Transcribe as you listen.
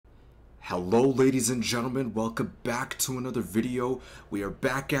Hello ladies and gentlemen, welcome back to another video. We are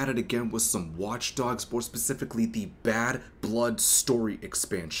back at it again with some Watch Dogs, more specifically the Bad Blood story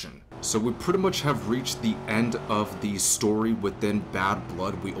expansion. So we pretty much have reached the end of the story within Bad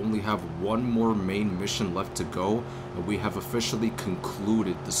Blood. We only have one more main mission left to go, and we have officially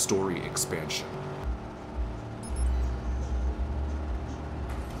concluded the story expansion.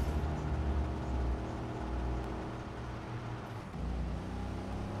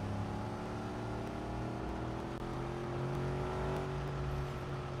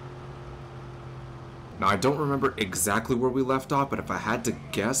 Now, I don't remember exactly where we left off, but if I had to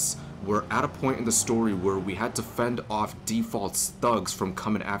guess, we're at a point in the story where we had to fend off Default's thugs from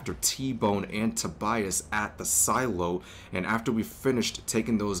coming after T-Bone and Tobias at the silo, and after we finished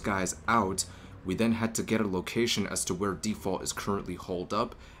taking those guys out, we then had to get a location as to where Default is currently holed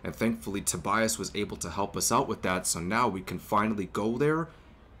up, and thankfully Tobias was able to help us out with that, so now we can finally go there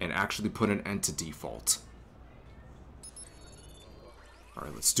and actually put an end to Default.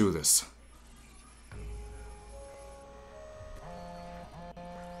 Alright, let's do this.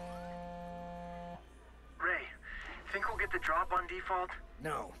 Think we'll get the drop on Default?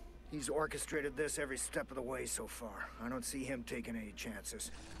 No. He's orchestrated this every step of the way so far. I don't see him taking any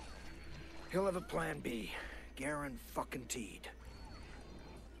chances. He'll have a plan B. Guaranteed.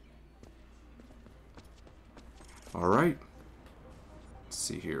 Alright. Let's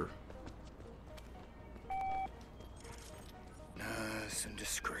see here. Nice and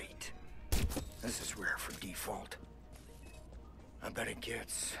discreet. This is rare for Default. I bet it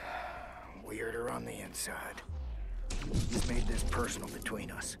gets weirder on the inside. He's made this personal between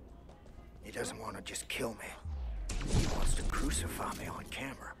us. He doesn't want to just kill me. He wants to crucify me on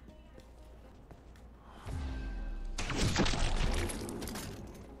camera.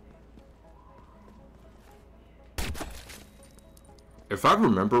 If I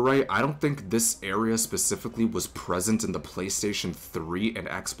remember right, I don't think this area specifically was present in the PlayStation 3 and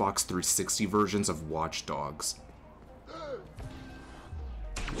Xbox 360 versions of Watch Dogs.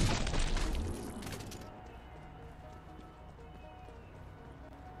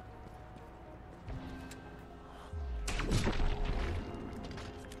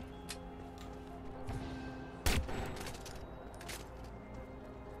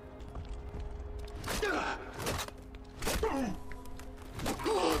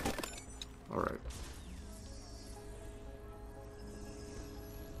 Alright.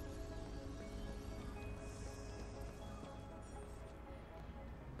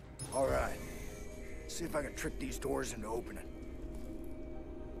 Alright. See if I can trick these doors into opening.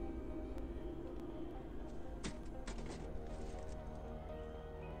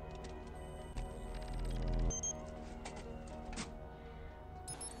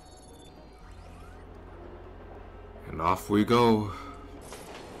 And off we go.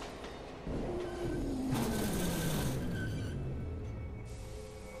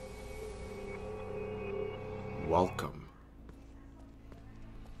 Welcome.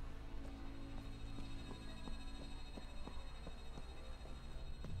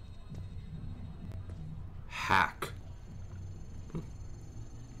 Hack.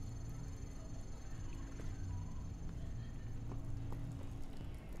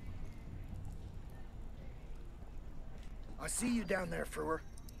 I see you down there, Frewer.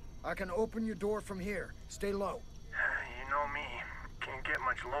 I can open your door from here. Stay low. You know me. Can't get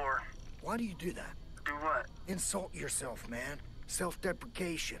much lower. Why do you do that? Do what? Insult yourself, man.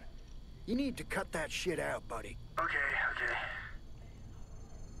 Self-deprecation. You need to cut that shit out, buddy. Okay.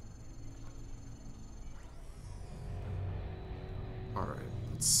 Alright,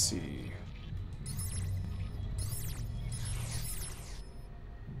 let's see.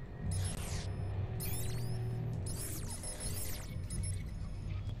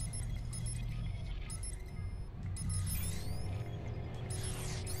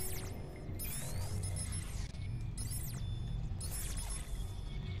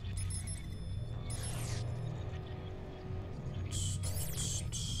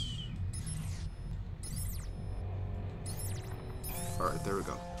 Alright, there we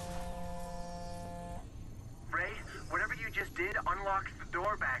go. Ray, whatever you just did unlocks the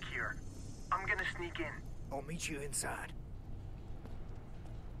door back here. I'm gonna sneak in. I'll meet you inside.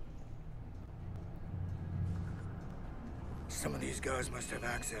 Some of these guys must have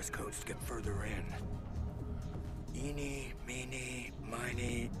access codes to get further in. Eeny, meeny,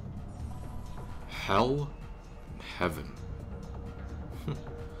 miny. Hell? Heaven.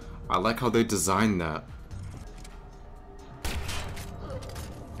 I like how they designed that.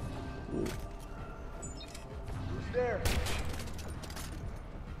 Ooh. Who's there?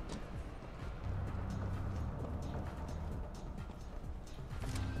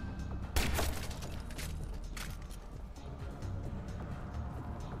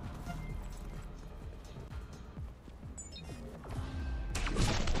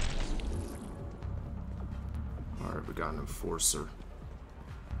 got an enforcer.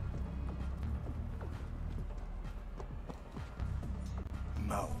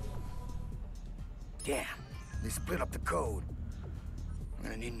 Mo. Damn, they split up the code. I'm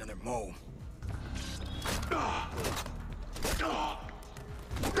gonna need another Mo.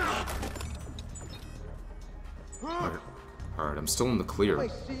 Alright, I'm still in the clear.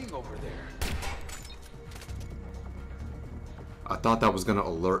 Seeing over there. I thought that was gonna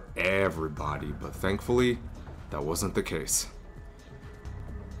alert everybody, but thankfully, that wasn't the case.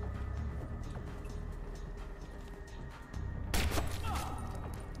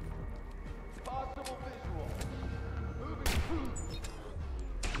 Possible visual.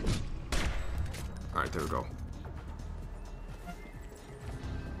 Alright, there we go.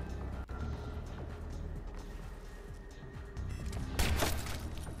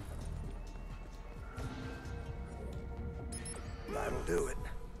 That'll do it.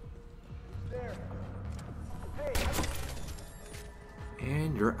 There.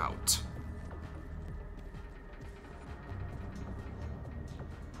 And you're out.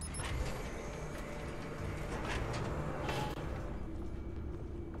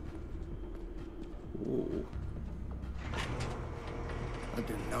 Ooh. I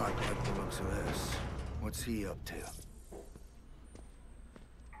do not like the looks of this. What's he up to?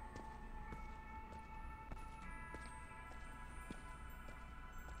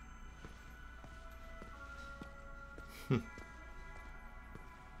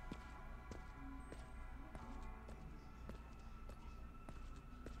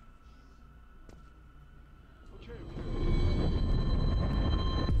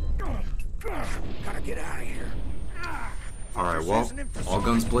 Gotta get out of here. Alright, well, all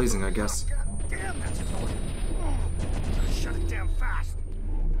guns blazing, I guess. God damn, that's important. Gotta shut it down fast.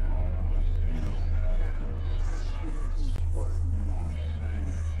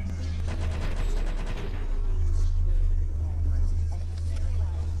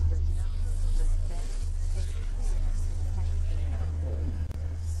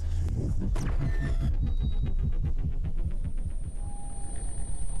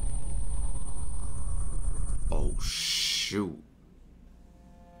 Oh, shoot.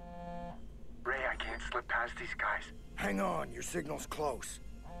 Ray, I can't slip past these guys. Hang on, your signal's close.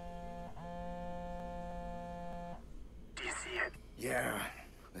 Do you see it? Yeah,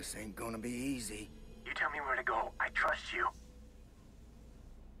 this ain't gonna be easy. You tell me where to go. I trust you.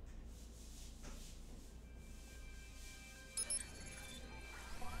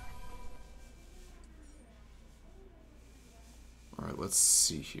 Alright, let's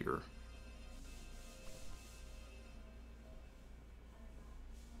see here.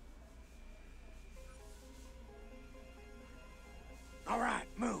 All right,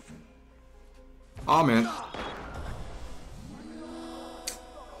 move. Aw, man.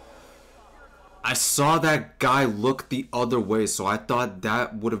 I saw that guy look the other way, so I thought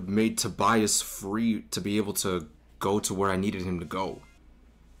that would have made Tobias free to be able to go to where I needed him to go.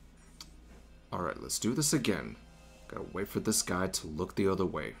 Alright, let's do this again. Gotta wait for this guy to look the other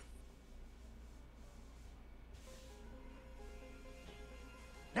way.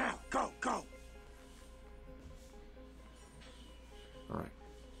 Now, go, go. Alright.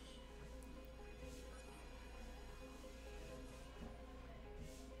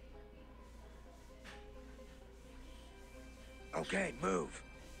 Okay, move.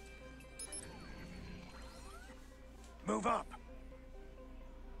 Move up.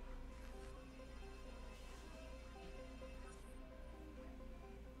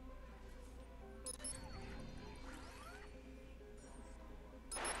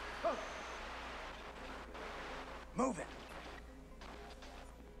 Move it.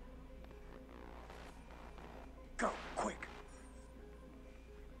 Go, quick.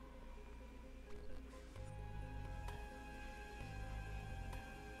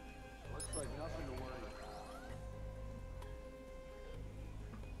 Looks like nothing to worry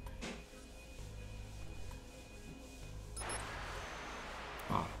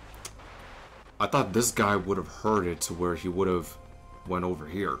about. I thought this guy would have heard it to where he would have went over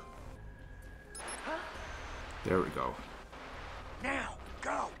here. There we go. Now,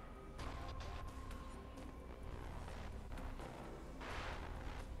 go.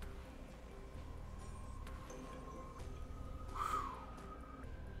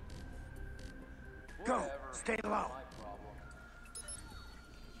 Go, Whatever. stay low. My problem.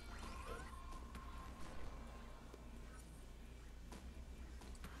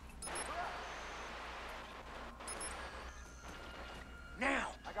 Now,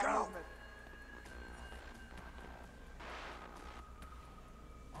 I got go. movement.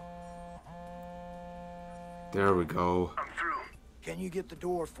 There we go. I'm through. Can you get the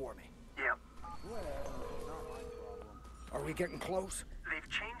door for me? Yep. Whatever. Not my problem. Are we getting close? They've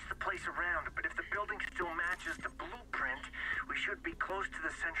changed the place around, but if the building still matches the blueprint, we should be close to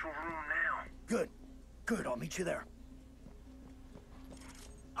the central room now. Good. Good, I'll meet you there.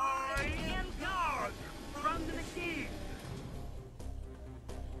 I am God from the machine.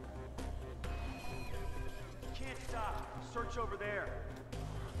 Can't stop. Search over there.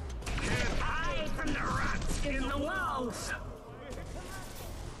 Hide from the rats in the walls.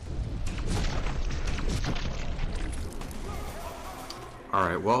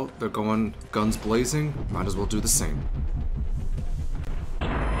 Alright, well, they're going guns blazing. Might as well do the same.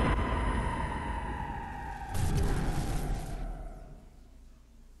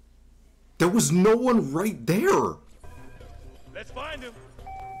 There was no one right there! Let's find him.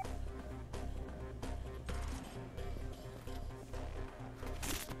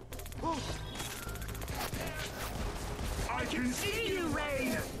 I can see you,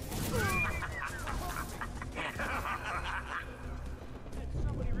 Rain.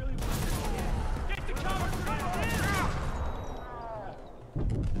 Somebody really wants to get to cover.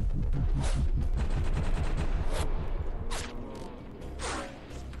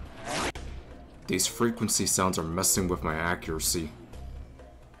 These frequency sounds are messing with my accuracy.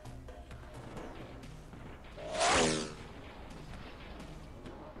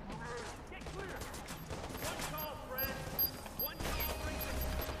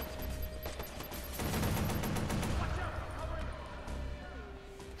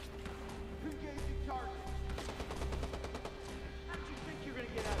 Engaging target. How do you think you're gonna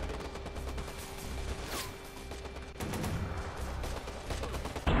get out of this?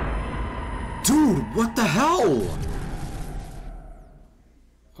 Dude, what the hell?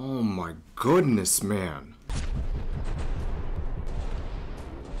 Oh my goodness, man.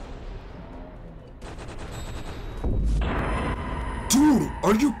 Dude,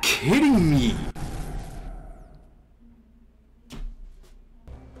 are you kidding me?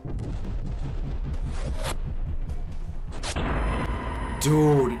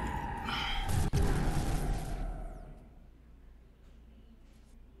 Dude.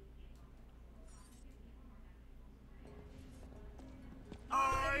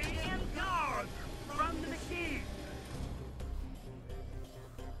 I am God from the machine.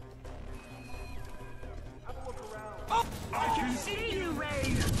 Have a look around. I can see you,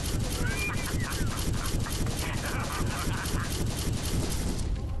 Rain.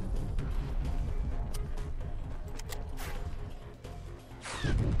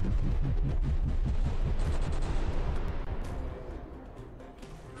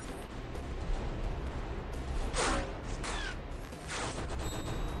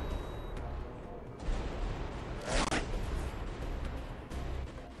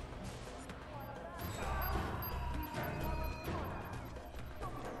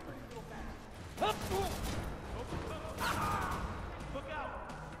 Look out.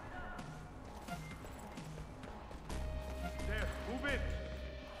 There, move in.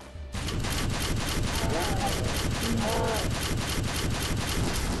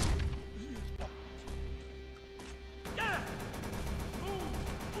 Yeah.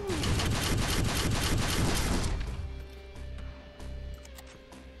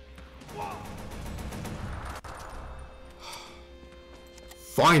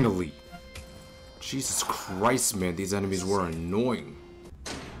 Finally! Jesus Christ, man, these enemies were annoying.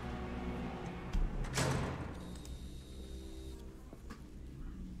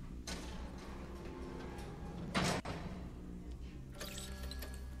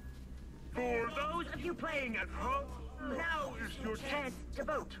 For those of you playing at home, now is your chance to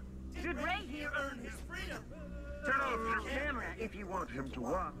vote. Should Ray here earn his freedom? Turn off your camera if you want him to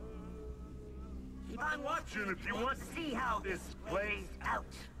walk. Keep on watching if you want to see how this plays out.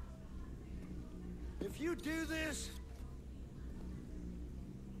 If you do this,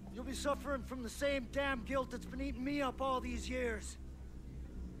 you'll be suffering from the same damn guilt that's been eating me up all these years.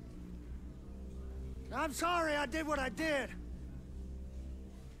 I'm sorry I did what I did.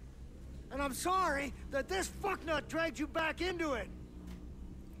 And I'm sorry that this fucknut dragged you back into it.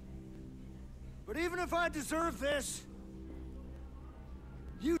 But even if I deserve this,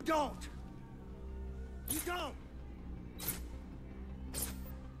 you don't. You don't.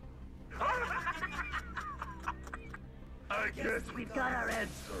 I guess we've got our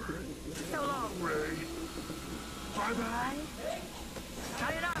answer. So long, Ray. Bye-bye.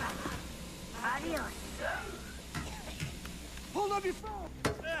 Sayonara. Adios. Hold up your phone!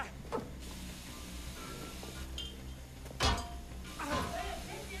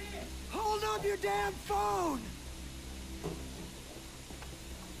 Hold up your damn phone!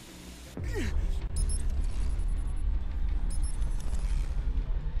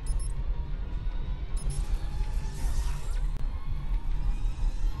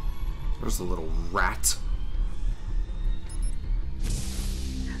 There's a little rat.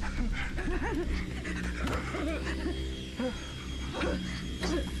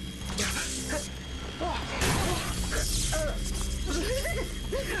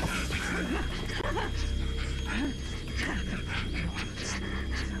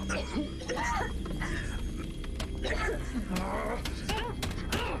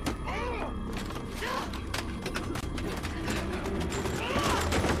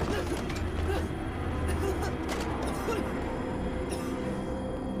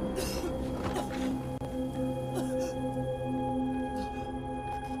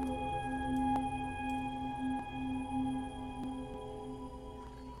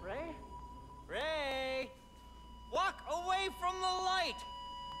 Ray? Ray! Walk away from the light!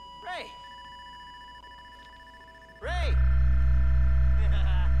 Ray! Ray!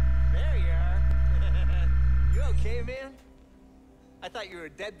 There you are. You okay, man? I thought you were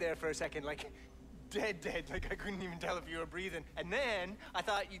dead there for a second, like dead, like I couldn't even tell if you were breathing. And then I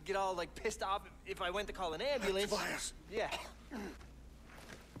thought you'd get all like pissed off if I went to call an ambulance. Tobias. Yeah.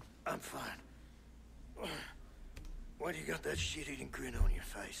 I'm fine. Why do you got that shit-eating grin on your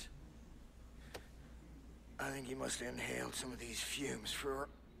face? I think you must have inhaled some of these fumes for...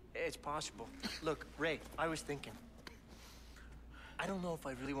 It's possible. Look, Ray, I was thinking. I don't know if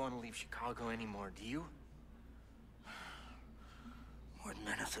I really want to leave Chicago anymore, do you? More than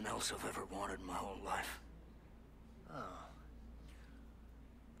anything else I've ever wanted in my whole life. Oh.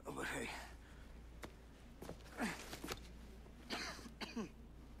 Oh, but hey.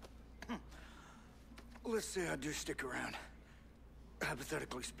 Let's say I do stick around.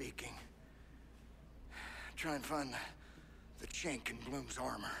 Hypothetically speaking. Try and find the chink in Bloom's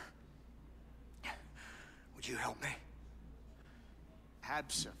armor. Would you help me?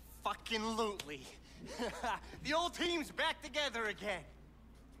 Abso-fucking-lutely. The old team's back together again.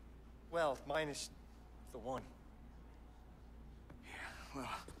 Well, minus the one. Yeah, well,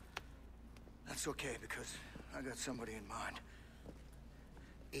 that's okay because I got somebody in mind.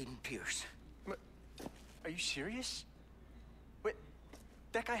 Aiden Pierce. Are you serious? Wait,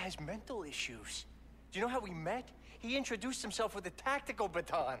 that guy has mental issues. Do you know how we met? He introduced himself with a tactical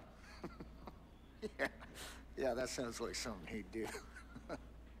baton. Yeah, that sounds like something he'd do.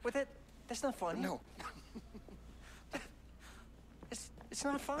 But that's not funny. No. It's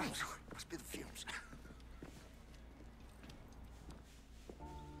not funny. I'm sorry. Must be the fumes.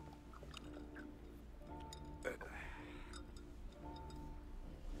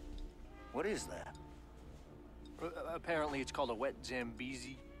 What is that? Apparently it's called a wet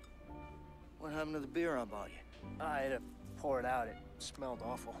Zambezi. What happened to the beer I bought you? I had to pour it out. It smelled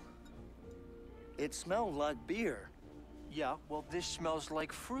awful. It smelled like beer. Yeah, well, this smells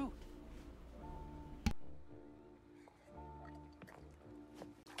like fruit.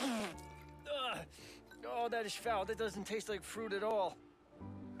 Oh, that is foul. That doesn't taste like fruit at all.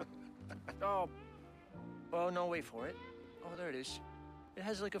 Oh. Oh, no, wait for it. Oh, there it is. It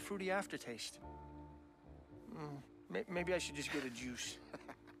has like a fruity aftertaste. Maybe I should just get a juice.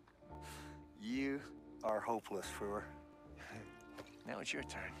 You are hopeless, Frewer. Now it's your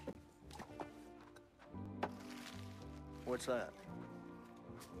turn. What's that?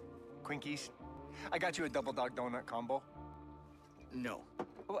 Quinkies. I got you a double dog donut combo. No.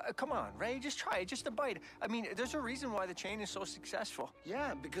 Well, come on, Ray, just try it, just a bite. I mean, there's a reason why the chain is so successful.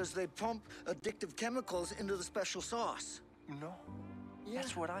 Yeah, because they pump addictive chemicals into the special sauce. No,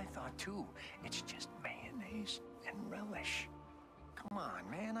 that's what I thought too. It's just mayonnaise and relish. Come on,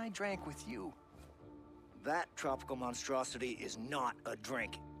 man, I drank with you. That tropical monstrosity is not a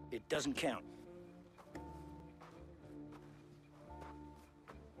drink. It doesn't count.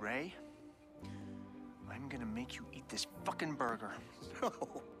 Ray, I'm gonna make you eat this fucking burger. No.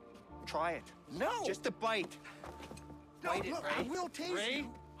 Try it. No. Just a bite. No, Bite it, look, Ray. I will taste Ray, you.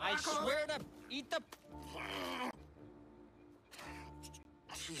 I swear to eat the...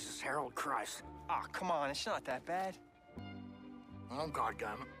 Jesus, Harold Christ. Ah, come on, it's not that bad. Oh,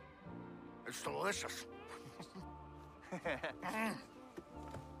 goddammit. It's delicious.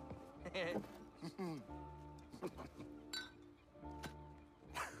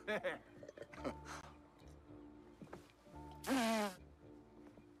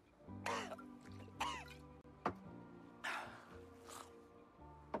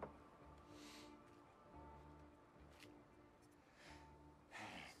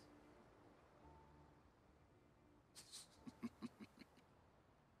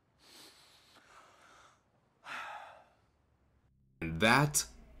 And that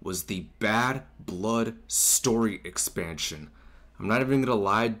was the Bad Blood story expansion. I'm not even gonna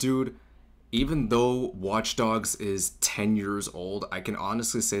lie, dude. Even though Watch Dogs is 10 years old, I can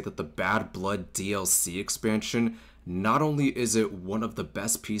honestly say that the Bad Blood DLC expansion, not only is it one of the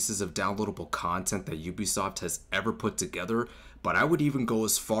best pieces of downloadable content that Ubisoft has ever put together, but I would even go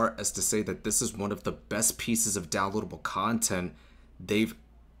as far as to say that this is one of the best pieces of downloadable content they've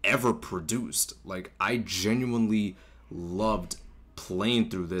ever produced. Like, I genuinely loved playing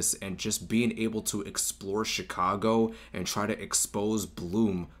through this and just being able to explore Chicago and try to expose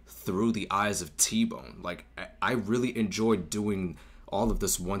Bloom through the eyes of T-Bone. Like, I really enjoyed doing all of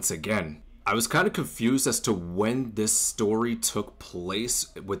this once again. I was kind of confused as to when this story took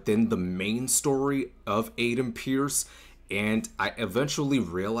place within the main story of Aiden Pierce, and I eventually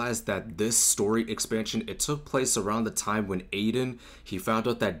realized that this story expansion, it took place around the time when Aiden, he found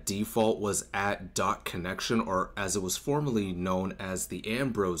out that Default was at Dot Connection, or as it was formerly known as the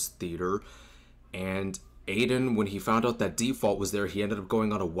Ambrose Theater. And Aiden, when he found out that Default was there, he ended up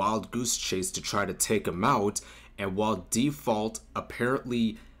going on a wild goose chase to try to take him out. And while Default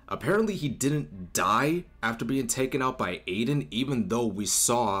apparently he didn't die after being taken out by Aiden, even though we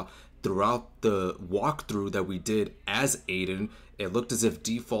saw throughout the walkthrough that we did as Aiden, it looked as if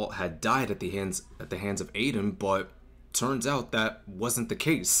Default had died at the hands of Aiden, but turns out that wasn't the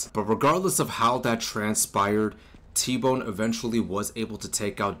case. But regardless of how that transpired, T-Bone eventually was able to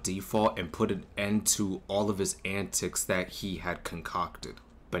take out Default and put an end to all of his antics that he had concocted.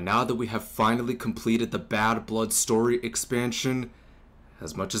 But now that we have finally completed the Bad Blood story expansion,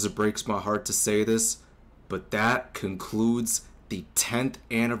 as much as it breaks my heart to say this, but that concludes the 10th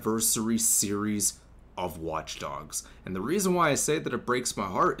anniversary series of Watch Dogs. And the reason why I say that it breaks my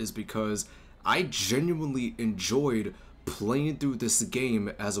heart is because I genuinely enjoyed playing through this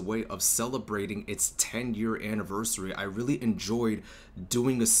game as a way of celebrating its 10-year anniversary. I really enjoyed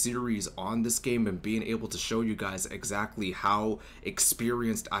doing a series on this game and being able to show you guys exactly how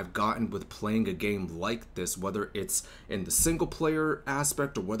experienced I've gotten with playing a game like this, whether it's in the single player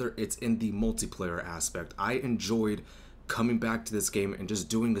aspect or whether it's in the multiplayer aspect. I enjoyed coming back to this game and just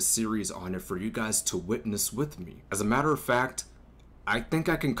doing a series on it for you guys to witness with me. As a matter of fact, I think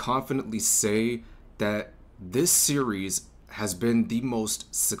I can confidently say that this series has been the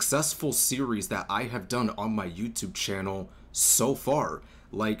most successful series that I have done on my YouTube channel so far.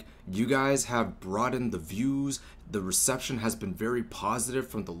 Like, you guys have brought in the views, the reception has been very positive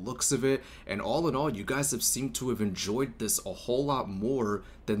from the looks of it, and all in all, you guys have seemed to have enjoyed this a whole lot more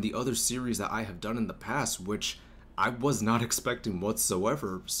than the other series that I have done in the past, which I was not expecting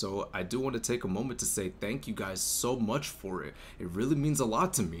whatsoever. So I do want to take a moment to say thank you guys so much for it. It really means a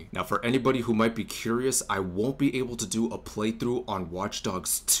lot to me. Now, for anybody who might be curious, I won't be able to do a playthrough on Watch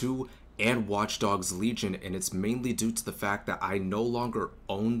Dogs 2 and Watch Dogs Legion, and it's mainly due to the fact that I no longer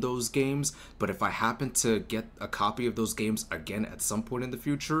own those games. But if I happen to get a copy of those games again at some point in the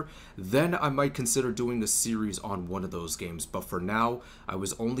future, then I might consider doing a series on one of those games. But for now, I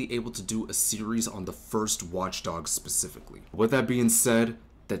was only able to do a series on the first Watch Dogs specifically. With that being said,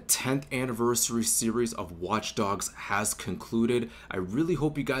 the 10th anniversary series of Watch Dogs has concluded. I really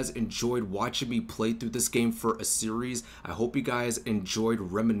hope you guys enjoyed watching me play through this game for a series. I hope you guys enjoyed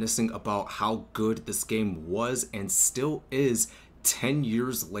reminiscing about how good this game was and still is 10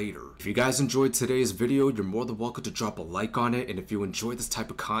 years later. If you guys enjoyed today's video, you're more than welcome to drop a like on it, and if you enjoy this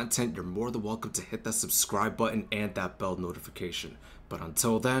type of content, you're more than welcome to hit that subscribe button and that bell notification. But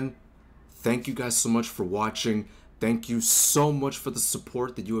until then, thank you guys so much for watching. Thank you so much for the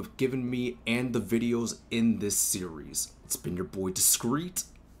support that you have given me and the videos in this series. It's been your boy Discreet,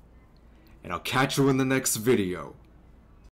 and I'll catch you in the next video.